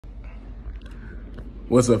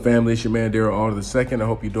What's up, family? It's your man, Daryl on the second. I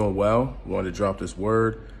hope you're doing well. I wanted to drop this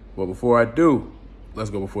word. But before I do, let's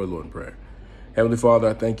go before the Lord in prayer. Heavenly Father,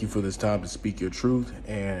 I thank you for this time to speak your truth.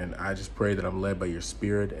 And I just pray that I'm led by your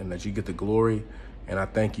spirit and that you get the glory. And I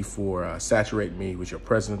thank you for saturating me with your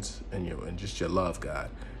presence and just your love, God.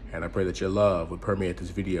 And I pray that your love would permeate this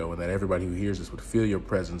video and that everybody who hears this would feel your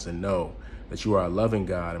presence and know that you are a loving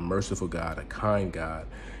God, a merciful God, a kind God,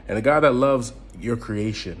 and a God that loves your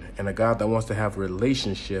creation and a God that wants to have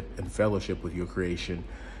relationship and fellowship with your creation.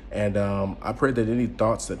 And I pray that any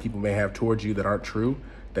thoughts that people may have towards you that aren't true,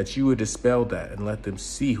 that you would dispel that and let them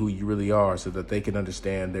see who you really are so that they can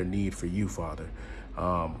understand their need for you, Father.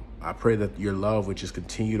 I pray that your love would just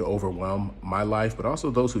continue to overwhelm my life, but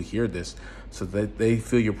also those who hear this, so that they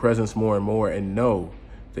feel your presence more and more and know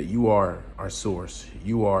that you are our source.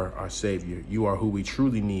 You are our Savior. You are who we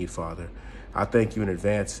truly need, Father. I thank you in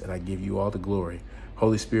advance, and I give you all the glory.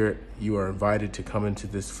 Holy Spirit, you are invited to come into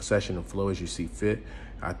this session and flow as you see fit.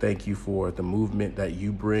 I thank you for the movement that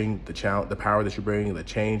you bring, the power that you bring, the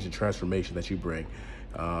change and transformation that you bring.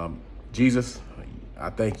 Jesus,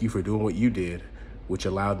 I thank you for doing what you did, which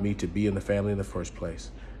allowed me to be in the family in the first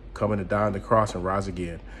place, coming to die on the cross and rise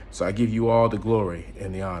again. So I give you all the glory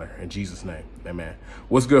and the honor in Jesus' name. Amen.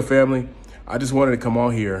 What's good, family? I just wanted to come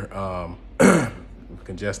on here,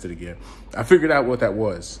 congested again. I figured out what that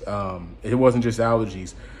was. It wasn't just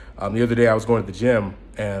allergies. The other day I was going to the gym,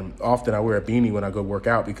 and often I wear a beanie when I go work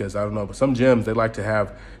out because I don't know, but some gyms, they like to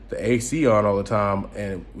have the AC on all the time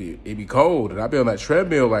and it'd be cold. And I'd be on that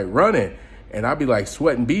treadmill, like running, and I'd be like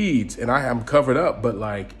sweating beads and I'm covered up. But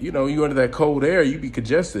like, you know, you under that cold air, you be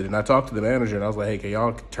congested. And I talked to the manager and I was like, hey, can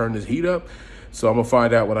y'all turn this heat up? So I'm gonna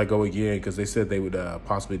find out when I go again, because they said they would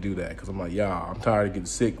possibly do that. Because I'm like, yeah, I'm tired of getting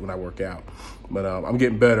sick when I work out. But I'm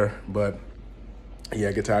getting better. But yeah,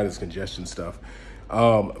 I get tired of this congestion stuff.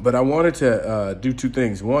 But I wanted to do two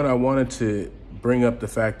things. One, I wanted to bring up the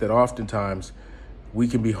fact that oftentimes we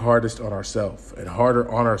can be hardest on ourselves and harder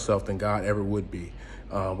on ourselves than God ever would be.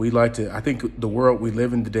 I think the world we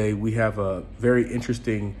live in today, we have a very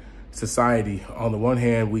interesting society. On the one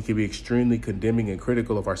hand, we can be extremely condemning and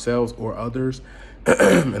critical of ourselves or others.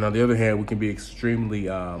 And on the other hand, we can be extremely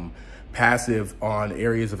passive on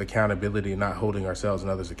areas of accountability and not holding ourselves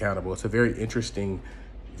and others accountable. It's a very interesting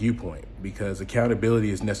viewpoint, because accountability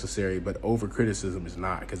is necessary, but over criticism is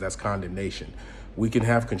not, because that's condemnation. We can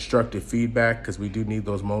have constructive feedback, because we do need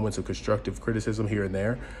those moments of constructive criticism here and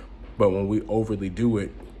there. But when we overly do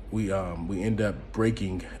it, we end up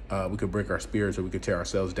breaking, we could break our spirits, or we could tear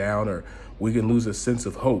ourselves down, or we can lose a sense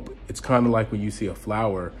of hope. It's kind of like when you see a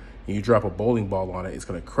flower and you drop a bowling ball on it, it's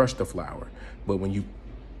going to crush the flower. But when you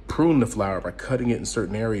prune the flower by cutting it in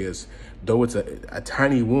certain areas, though it's a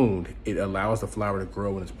tiny wound, it allows the flower to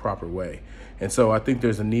grow in its proper way. And so I think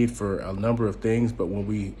there's a need for a number of things, but when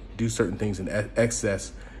we do certain things in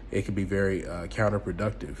excess, it can be very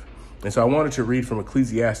counterproductive. And so I wanted to read from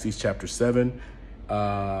Ecclesiastes chapter 7,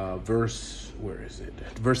 verse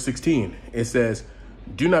 16. It says,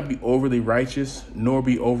 "Do not be overly righteous, nor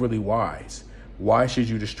be overly wise. Why should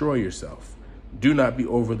you destroy yourself? Do not be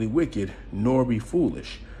overly wicked, nor be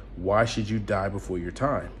foolish. Why should you die before your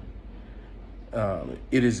time?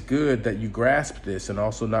 It is good that you grasp this and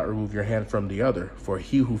also not remove your hand from the other, for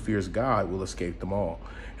he who fears God will escape them all."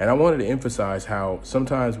 And I wanted to emphasize how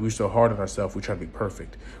sometimes we're so hard on ourselves, we try to be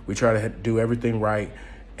perfect. We try to do everything right.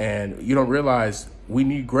 And you don't realize we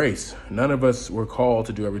need grace. None of us were called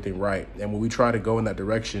to do everything right. And when we try to go in that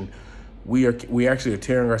direction, we actually are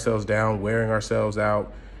tearing ourselves down, wearing ourselves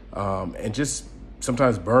out, and just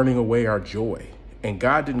sometimes burning away our joy. And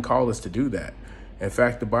God didn't call us to do that. In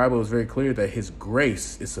fact, the Bible is very clear that his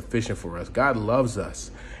grace is sufficient for us. God loves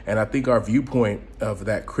us. And I think our viewpoint of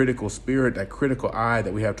that critical spirit, that critical eye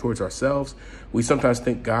that we have towards ourselves, we sometimes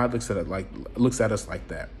think God looks at us like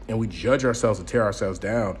that. And we judge ourselves and tear ourselves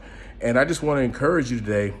down. And I just want to encourage you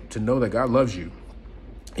today to know that God loves you.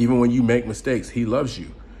 Even when you make mistakes, he loves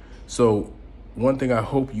you. So one thing I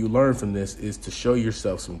hope you learn from this is to show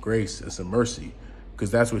yourself some grace and some mercy,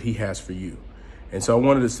 because that's what he has for you. And so I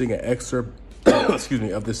wanted to sing an excerpt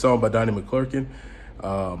of this song by Donnie, mcclurkin.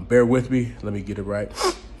 Bear with me. Let me get it right.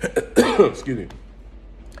 Excuse me.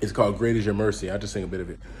 It's called "Great Is Your Mercy." I'll just sing a bit of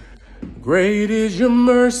it. Great is your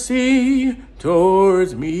mercy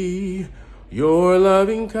towards me, your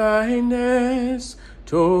loving kindness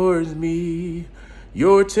towards me,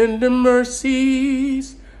 your tender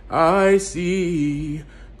mercies I see.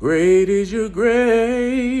 Great is your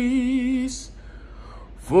grace,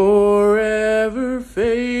 forever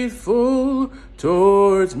faithful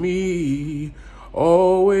towards me,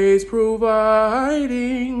 always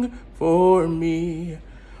providing for me.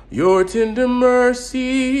 Your tender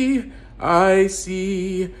mercy I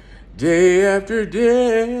see day after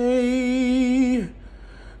day.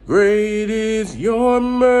 Great is your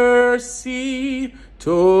mercy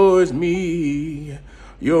towards me,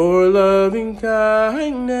 your loving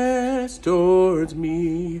kindness towards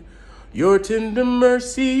me. Your tender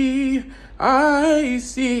mercy I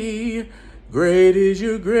see, great is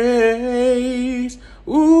your grace.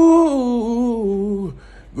 Ooh,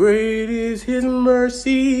 great is his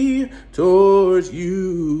mercy towards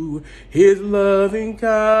you, his loving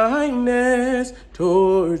kindness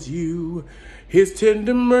towards you. His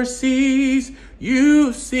tender mercies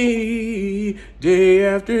you see day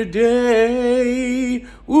after day.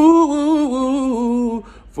 Ooh,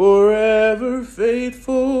 forever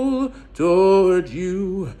faithful toward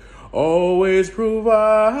you, always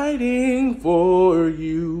providing for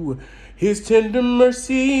you. His tender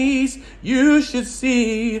mercies you should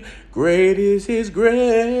see, great is his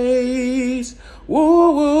grace. Ooh.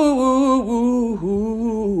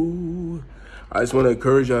 I just want to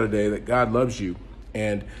encourage y'all today that God loves you,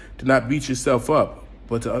 and to not beat yourself up,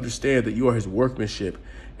 but to understand that you are his workmanship.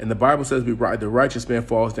 And the Bible says the righteous man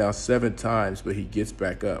falls down 7 times, but he gets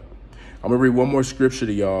back up. I'm going to read one more scripture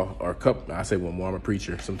to y'all, or a couple. I say one more. I'm a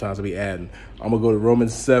preacher. Sometimes I'll be adding. I'm going to go to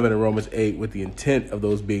Romans 7 and Romans 8 with the intent of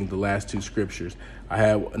those being the last 2 scriptures. I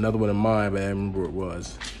have another one in mind, but I don't remember what it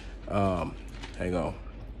was. Hang on.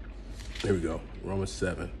 Here we go. Romans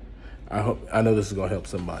 7. I know this is going to help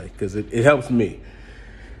somebody because it helps me.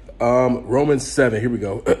 Romans 7, here we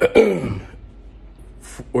go.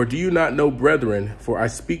 Or do you not know, brethren, for I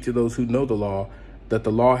speak to those who know the law, that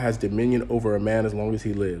the law has dominion over a man as long as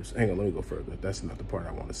he lives. Hang on, let me go further. That's not the part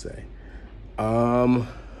I want to say.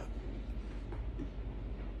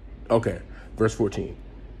 Okay, verse 14.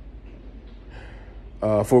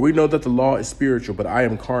 For we know that the law is spiritual, but I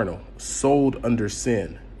am carnal, sold under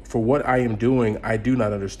sin. For what I am doing, I do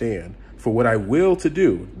not understand. For what I will to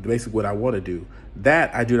do, basically what I want to do,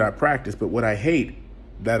 that I do not practice, but what I hate,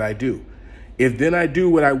 that I do. If then I do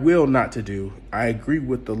what I will not to do, I agree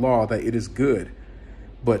with the law that it is good.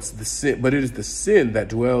 But it is the sin that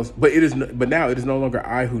dwells. But now it is no longer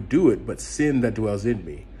I who do it, but sin that dwells in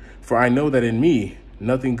me. For I know that in me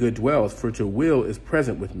nothing good dwells. For to will is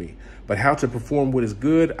present with me, but how to perform what is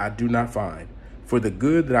good I do not find. For the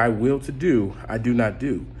good that I will to do I do not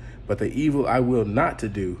do, but the evil I will not to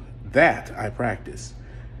do, that I practice.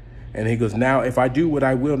 And he goes, now if I do what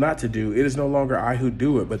I will not to do, it is no longer I who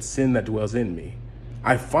do it, but sin that dwells in me.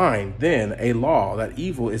 I find then a law that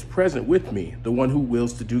evil is present with me, the one who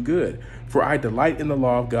wills to do good. For I delight in the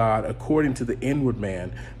law of God according to the inward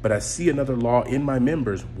man, but I see another law in my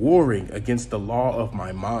members, warring against the law of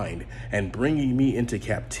my mind, and bringing me into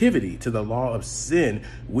captivity to the law of sin,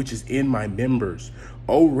 which is in my members.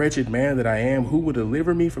 O wretched man that I am, who will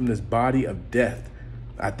deliver me from this body of death?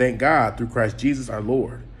 I thank God through Christ Jesus our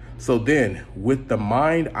Lord. So then, with the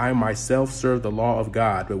mind, I myself serve the law of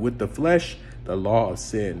God, but with the flesh, the law of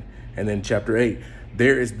sin. And then chapter 8,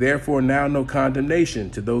 there is therefore now no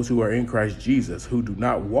condemnation to those who are in Christ Jesus, who do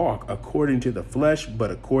not walk according to the flesh,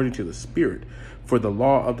 but according to the Spirit. For the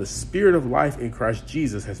law of the Spirit of life in Christ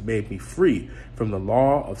Jesus has made me free from the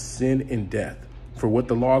law of sin and death. For what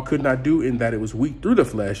the law could not do in that it was weak through the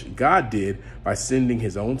flesh, God did by sending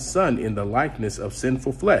his own Son in the likeness of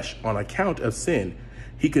sinful flesh on account of sin.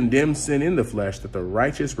 He condemned sin in the flesh, that the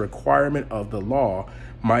righteous requirement of the law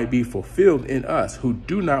might be fulfilled in us, who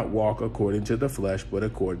do not walk according to the flesh, but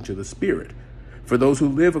according to the Spirit. For those who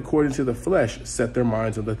live according to the flesh set their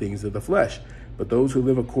minds on the things of the flesh, but those who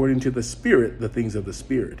live according to the Spirit, the things of the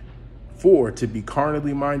Spirit. For to be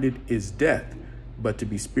carnally minded is death, but to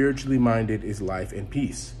be spiritually minded is life and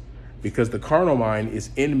peace. Because the carnal mind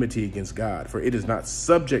is enmity against God, for it is not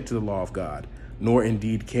subject to the law of God, nor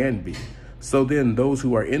indeed can be. So then those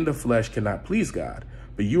who are in the flesh cannot please God.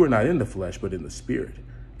 But you are not in the flesh, but in the Spirit,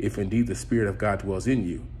 if indeed the Spirit of God dwells in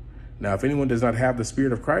you. Now, if anyone does not have the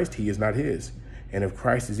Spirit of Christ, he is not his. And if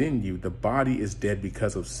Christ is in you, the body is dead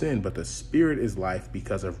because of sin, but the Spirit is life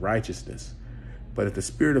because of righteousness. But if the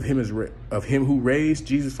Spirit of him who raised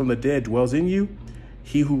Jesus from the dead dwells in you,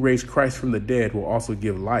 he who raised Christ from the dead will also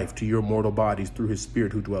give life to your mortal bodies through his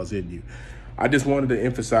Spirit who dwells in you. I just wanted to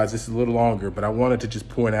emphasize this a little longer, but I wanted to just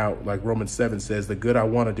point out, like Romans 7 says, the good I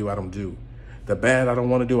want to do, I don't do. The bad I don't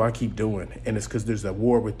want to do, I keep doing. And it's because there's a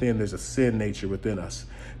war within, there's a sin nature within us.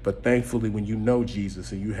 But thankfully, when you know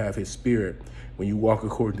Jesus and you have his Spirit, when you walk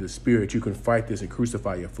according to the Spirit, you can fight this and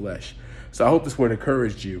crucify your flesh. So I hope this word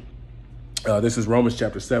encouraged you. This is Romans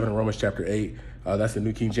chapter 7 and Romans chapter 8. That's the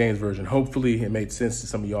New King James Version. Hopefully it made sense to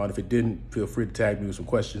some of y'all. And if it didn't, feel free to tag me with some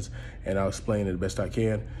questions and I'll explain it the best I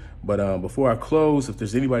can. But before I close, if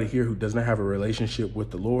there's anybody here who does not have a relationship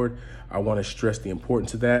with the Lord, I want to stress the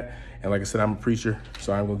importance of that. And like I said, I'm a preacher,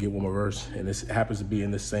 so I'm going to get one more verse. And this happens to be in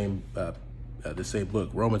the same book,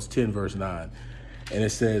 Romans 10, verse 9. And it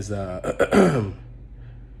says,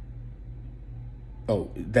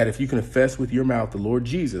 that if you confess with your mouth the Lord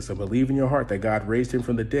Jesus and believe in your heart that God raised him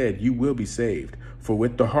from the dead, you will be saved. For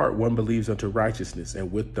with the heart one believes unto righteousness, and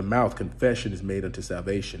with the mouth confession is made unto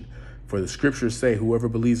salvation. For the scriptures say, whoever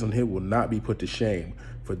believes on him will not be put to shame.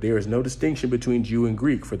 For there is no distinction between Jew and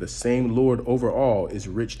Greek, for the same Lord over all is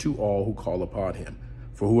rich to all who call upon him.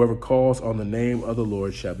 For whoever calls on the name of the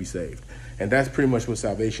Lord shall be saved. And that's pretty much what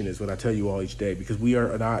salvation is, what I tell you all each day, because we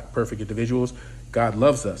are not perfect individuals. God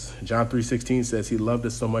loves us. John 3:16 says he loved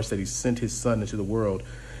us so much that he sent his son into the world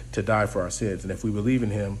to die for our sins. And if we believe in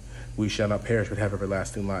him, we shall not perish but have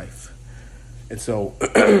everlasting life. And so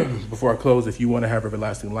before I close, if you want to have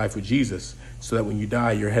everlasting life with Jesus, so that when you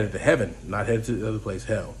die, you're headed to heaven, not headed to the other place,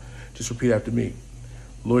 hell. Just repeat after me.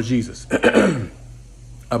 Lord Jesus, I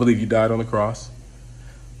believe you died on the cross.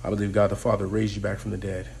 I believe God the Father raised you back from the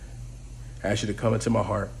dead. I ask you to come into my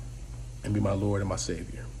heart and be my Lord and my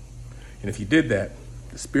Savior. And if you did that,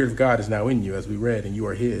 the Spirit of God is now in you, as we read, and you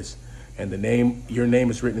are his. And your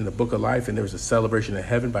name is written in the book of life, and there's a celebration in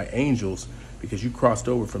heaven by angels because you crossed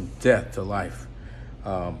over from death to life.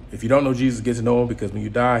 If you don't know Jesus, get to know him, because when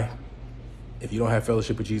you die, if you don't have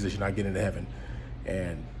fellowship with Jesus, you're not getting into heaven.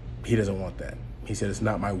 And he doesn't want that. He said, it's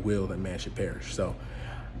not my will that man should perish. So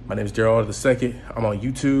my name is Daryl II. I'm on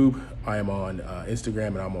YouTube. I am on Instagram,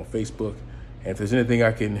 and I'm on Facebook. And if there's anything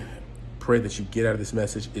I can pray that you get out of this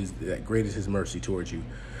message, is that great is his mercy towards you.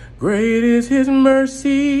 Great is his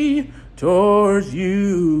mercy towards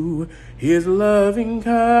you, his loving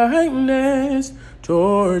kindness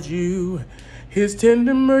towards you, his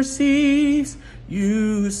tender mercies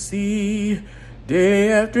you see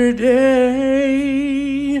day after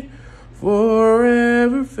day,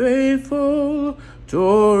 forever faithful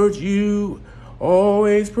towards you,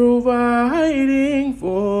 always providing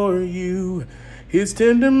for you. His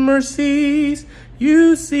tender mercies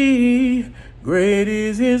you see, great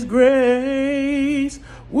is his grace.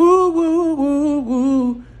 Woo, woo, woo,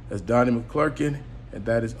 woo. That's Donnie McClurkin, and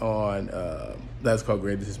that is on, that's called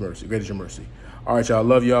Great is His Mercy. Great is Your Mercy. All right, y'all.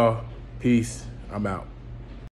 Love y'all. Peace. I'm out.